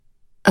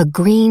A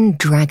green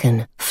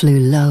dragon flew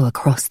low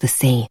across the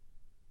sea.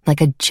 Like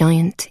a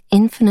giant,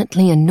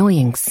 infinitely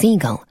annoying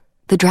seagull,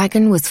 the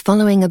dragon was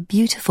following a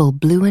beautiful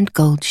blue and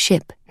gold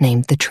ship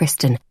named the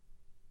Tristan.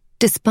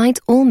 Despite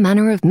all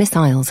manner of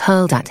missiles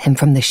hurled at him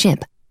from the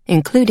ship,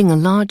 including a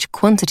large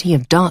quantity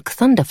of dark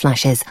thunder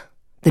flashes,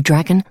 the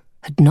dragon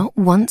had not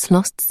once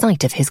lost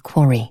sight of his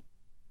quarry.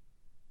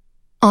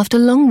 After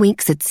long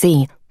weeks at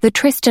sea, the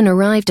Tristan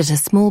arrived at a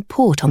small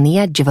port on the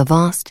edge of a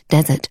vast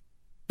desert.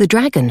 The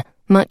dragon,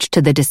 much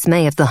to the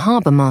dismay of the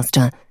harbour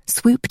master,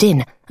 swooped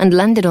in and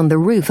landed on the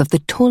roof of the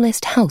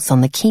tallest house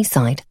on the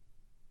quayside.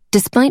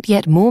 Despite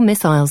yet more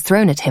missiles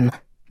thrown at him,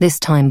 this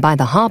time by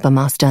the harbour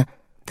master,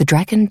 the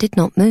dragon did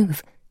not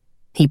move.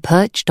 He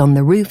perched on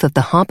the roof of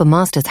the harbour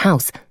master's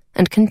house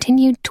and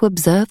continued to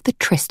observe the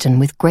Tristan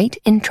with great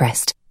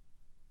interest.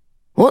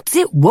 "What's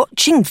it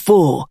watching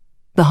for?"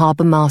 the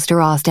harbour master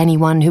asked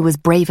anyone who was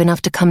brave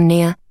enough to come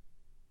near.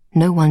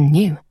 No one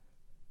knew.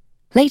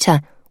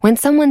 Later, when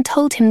someone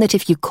told him that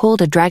if you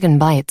called a dragon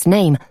by its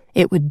name,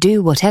 it would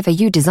do whatever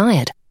you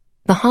desired,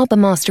 the harbour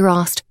master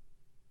asked,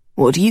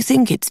 "What do you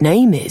think its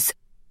name is?"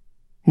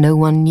 No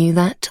one knew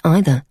that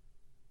either.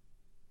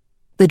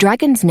 The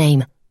dragon's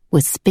name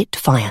was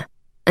Spitfire,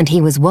 and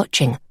he was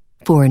watching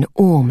for an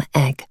orm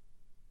egg.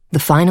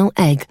 The final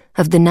egg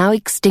of the now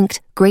extinct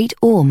great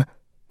orm.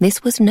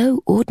 This was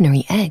no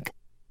ordinary egg.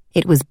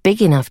 It was big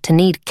enough to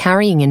need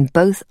carrying in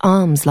both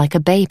arms like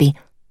a baby.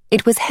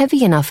 It was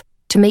heavy enough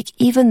to make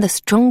even the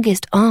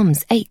strongest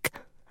arms ache,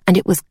 and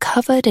it was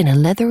covered in a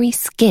leathery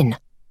skin,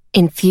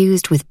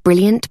 infused with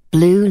brilliant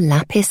blue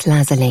lapis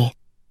lazuli.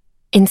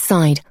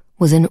 Inside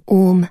was an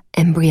orm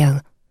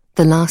embryo,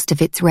 the last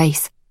of its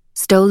race,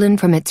 stolen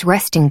from its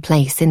resting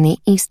place in the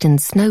eastern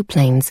snow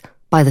plains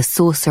by the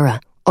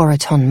sorcerer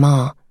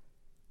Oraton-Marr.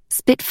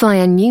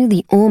 Spitfire knew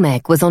the orm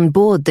egg was on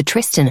board the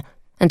Tristan,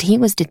 and he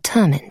was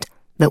determined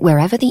that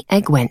wherever the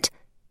egg went,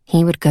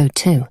 he would go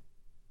too.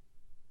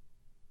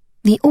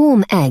 The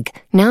orm egg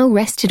now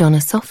rested on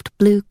a soft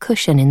blue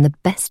cushion in the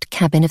best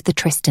cabin of the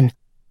Tristan.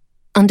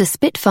 Under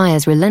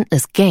Spitfire's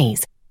relentless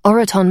gaze,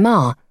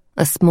 Oraton-Marr,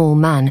 a small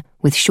man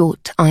with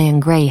short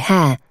iron-grey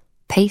hair,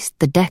 paced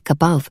the deck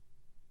above.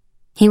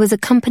 He was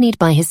accompanied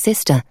by his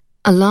sister,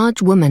 a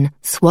large woman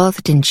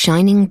swathed in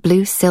shining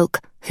blue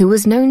silk, who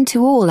was known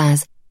to all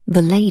as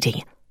the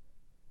Lady.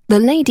 The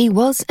Lady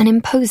was an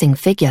imposing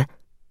figure.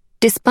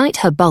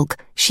 Despite her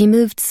bulk, she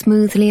moved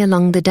smoothly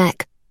along the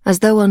deck, as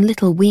though on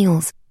little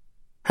wheels.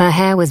 Her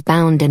hair was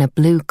bound in a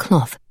blue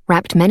cloth,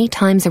 wrapped many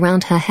times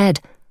around her head,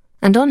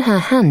 and on her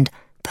hand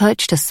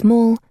perched a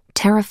small,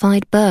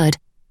 terrified bird,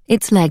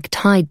 its leg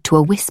tied to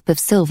a wisp of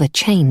silver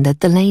chain that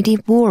the Lady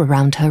wore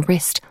around her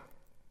wrist.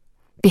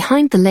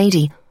 Behind the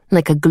Lady,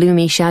 like a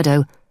gloomy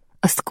shadow,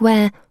 a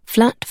square,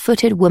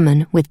 flat-footed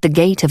woman with the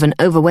gait of an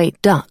overweight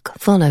duck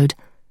followed.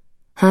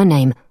 Her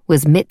name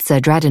was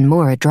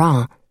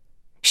Dradenmora.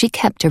 She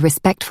kept a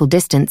respectful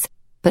distance,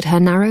 but her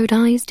narrowed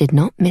eyes did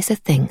not miss a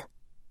thing.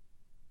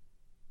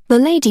 The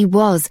Lady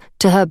was,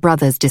 to her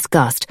brother's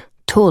disgust,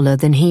 taller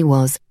than he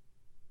was.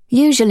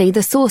 Usually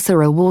the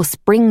sorcerer wore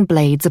spring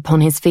blades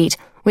upon his feet,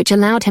 which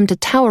allowed him to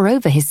tower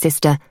over his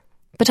sister,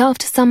 but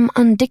after some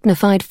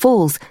undignified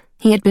falls,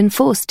 he had been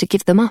forced to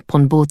give them up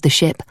on board the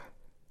ship.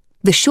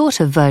 The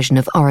shorter version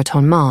of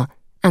Oraton-Marr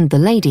and the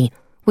Lady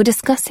were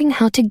discussing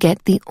how to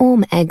get the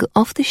orm egg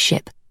off the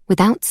ship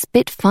without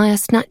Spitfire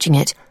snatching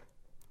it.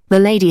 The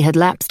Lady had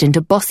lapsed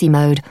into bossy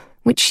mode,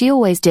 which she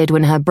always did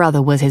when her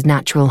brother was his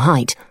natural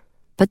height,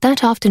 but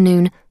that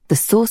afternoon the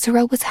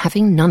sorcerer was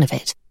having none of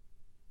it.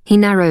 He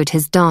narrowed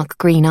his dark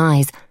green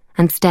eyes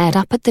and stared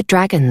up at the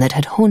dragon that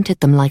had haunted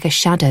them like a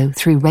shadow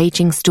through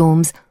raging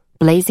storms,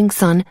 blazing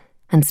sun,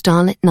 and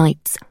starlit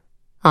nights.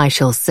 "I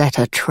shall set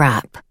a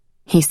trap,"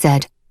 he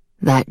said.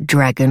 "That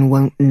dragon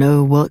won't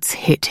know what's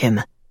hit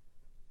him."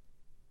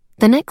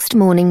 The next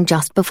morning,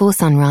 just before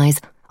sunrise,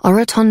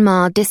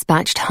 Oraton-Marr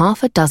dispatched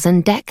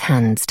 6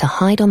 deckhands to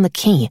hide on the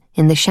quay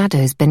in the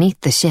shadows beneath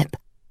the ship.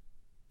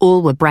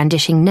 All were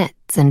brandishing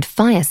nets and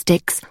fire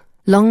sticks,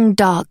 long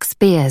dark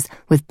spears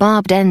with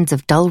barbed ends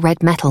of dull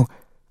red metal,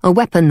 a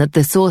weapon that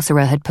the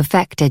sorcerer had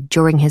perfected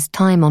during his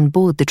time on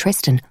board the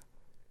Tristan.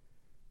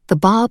 The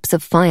barbs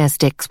of fire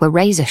sticks were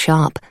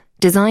razor-sharp,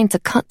 designed to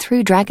cut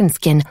through dragon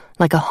skin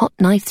like a hot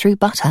knife through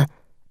butter,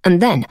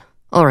 and then,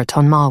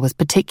 Oraton-Marr was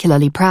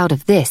particularly proud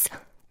of this,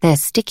 their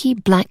sticky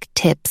black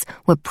tips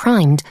were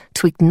primed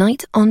to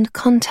ignite on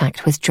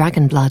contact with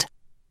dragon blood.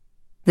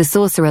 The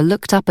sorcerer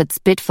looked up at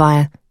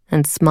Spitfire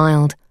and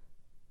smiled.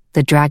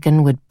 The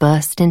dragon would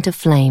burst into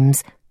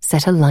flames,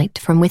 set alight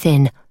from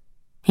within.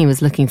 He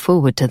was looking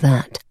forward to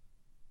that.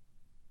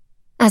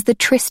 As the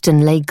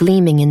Tristan lay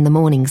gleaming in the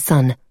morning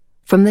sun,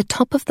 from the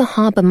top of the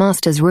harbour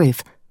master's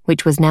roof,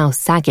 which was now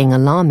sagging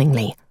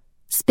alarmingly,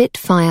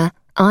 Spitfire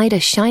eyed a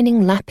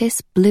shining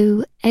lapis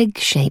blue egg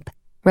shape,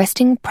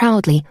 resting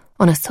proudly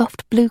on a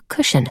soft blue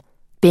cushion,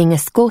 being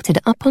escorted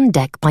up on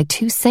deck by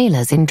 2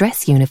 sailors in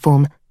dress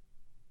uniform.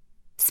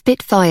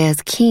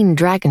 Spitfire's keen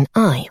dragon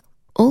eye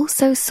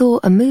also saw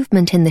a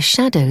movement in the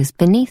shadows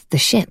beneath the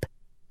ship,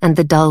 and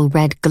the dull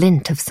red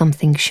glint of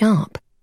something sharp.